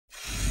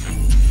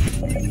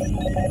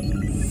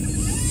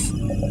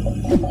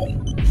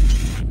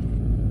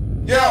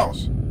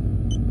Yeousch!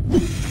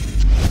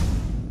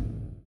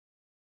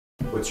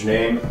 What's your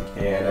name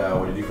and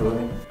what do you do for a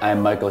living?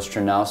 I'm Michael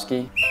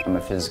Stranowski. I'm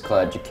a physical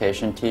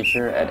education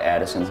teacher at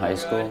Addison High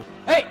School.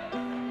 Hey!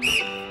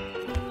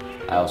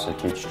 I also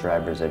teach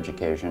driver's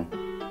education.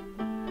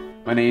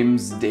 My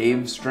name's Dave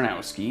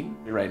Stranowski.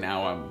 Right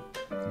now I'm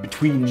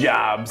between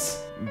jobs,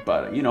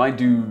 but you know, I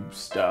do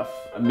stuff.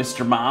 I'm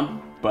Mr.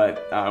 Mom,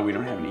 but we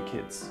don't have any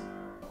kids.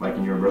 Mike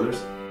and you are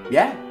brothers?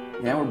 Yeah,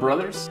 we're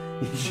brothers.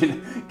 You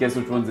should guess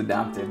which one's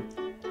adopted.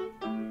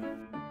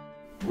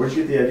 Where'd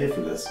you get the idea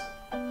for this?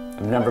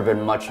 I've never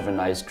been much of an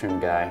ice cream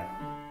guy.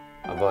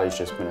 I've always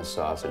just been a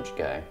sausage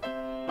guy.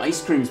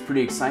 Ice cream's pretty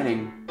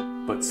exciting,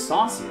 but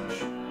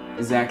sausage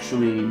is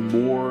actually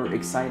more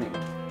exciting.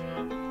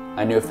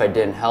 I knew if I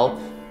didn't help,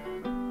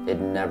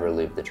 it'd never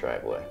leave the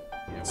driveway.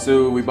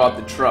 So we bought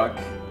the truck.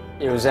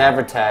 It was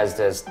advertised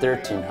as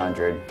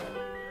 $1,300,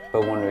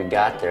 but when we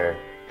got there,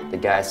 the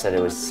guy said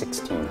it was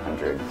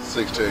 $1,600.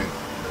 16.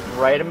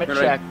 Write him a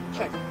check.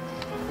 Check.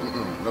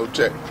 No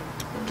check.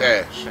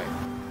 Cash.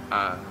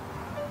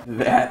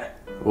 That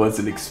was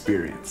an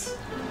experience.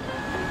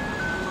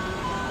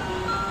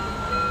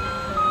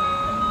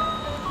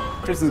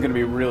 Kristen's gonna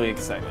be really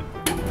excited.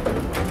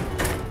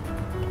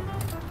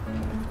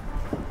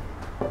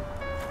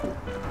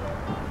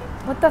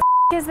 What the f***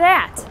 is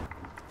that?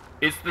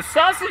 It's the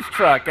sausage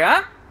truck,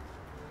 huh?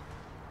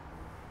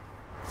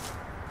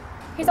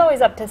 He's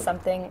always up to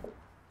something,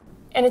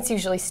 and it's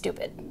usually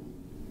stupid.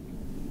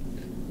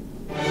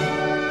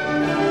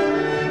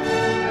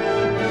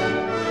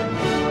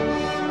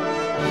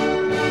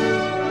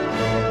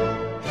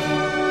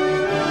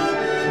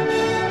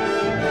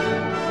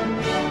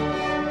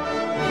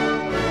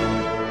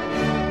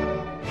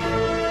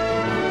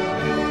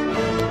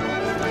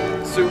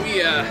 So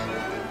we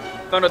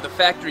found out the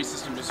factory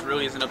system just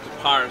really isn't up to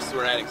par, so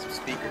we're adding some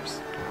speakers.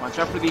 Watch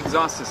out for the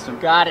exhaust system.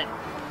 Got it.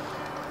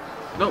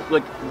 No,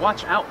 like,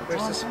 watch out.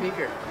 Where's the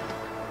speaker?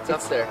 It's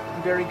up there.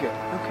 Very good.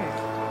 Okay.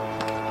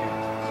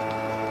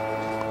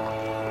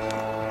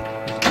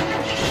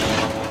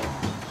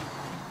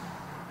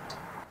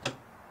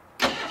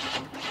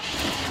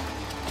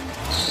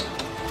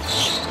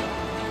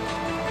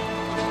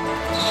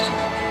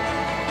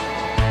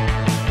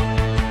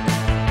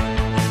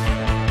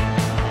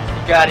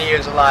 You gotta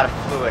use a lot of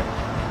fluid.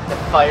 The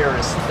fire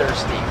is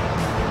thirsty.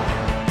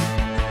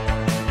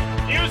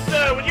 You,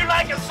 sir, would you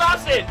like a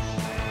sausage?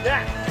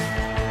 Yeah.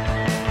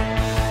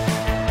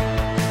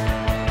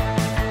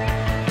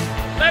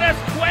 Let us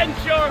quench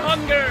your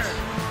hunger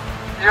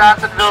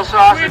Johnsonville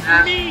sausages.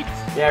 with meat.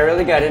 Yeah, I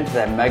really got into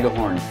that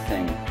megahorn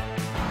thing.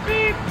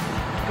 Beep,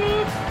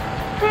 boop,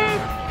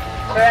 boop.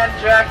 San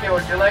Jackie,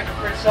 would you like a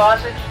free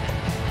sausage?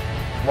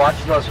 Watch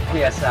those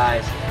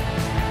PSIs.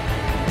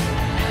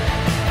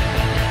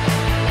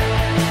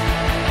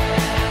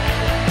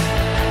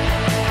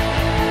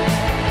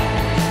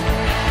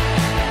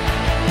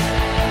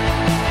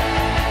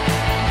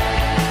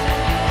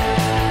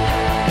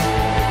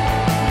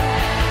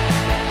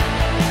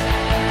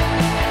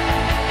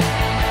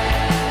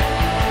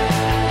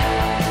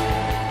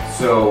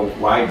 So,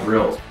 why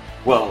grilled?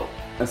 Well,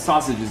 a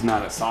sausage is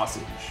not a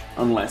sausage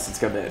unless it's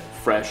got that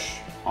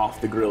fresh,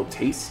 off-the-grill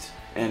taste.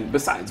 And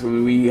besides,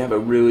 we have a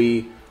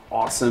really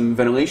awesome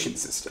ventilation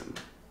system.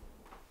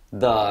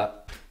 The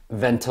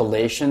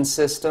ventilation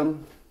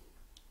system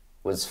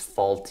was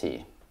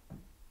faulty.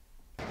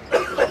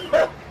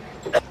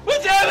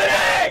 What's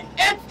happening?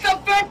 It's the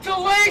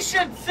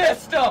ventilation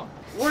system!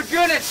 We're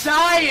gonna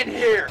die in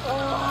here!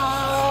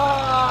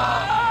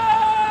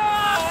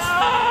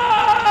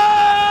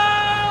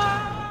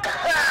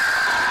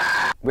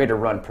 We had to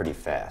run pretty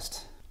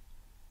fast.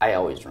 I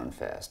always run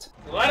fast.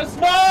 Let us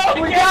know!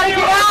 We gotta get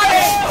out of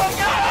here!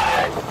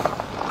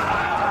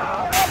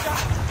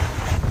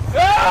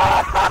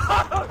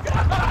 Oh,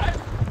 God!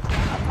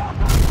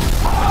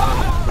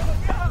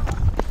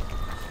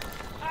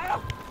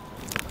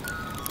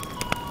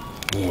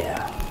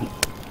 Yeah.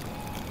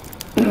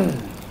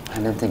 I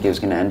didn't think it was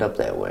gonna end up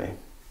that way.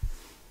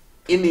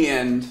 In the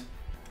end,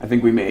 I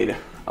think we made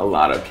a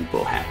lot of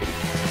people happy.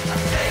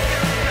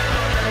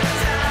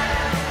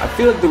 I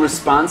feel like the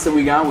response that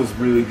we got was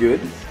really good.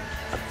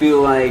 I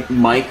feel like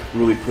Mike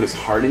really put his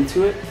heart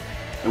into it,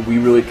 and we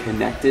really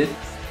connected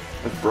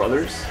as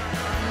brothers.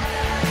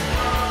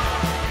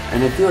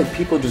 And I feel like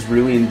people just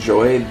really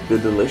enjoyed the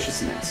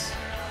deliciousness.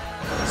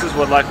 This is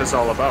what life is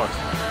all about.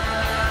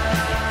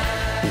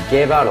 We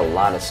gave out a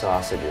lot of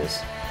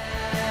sausages.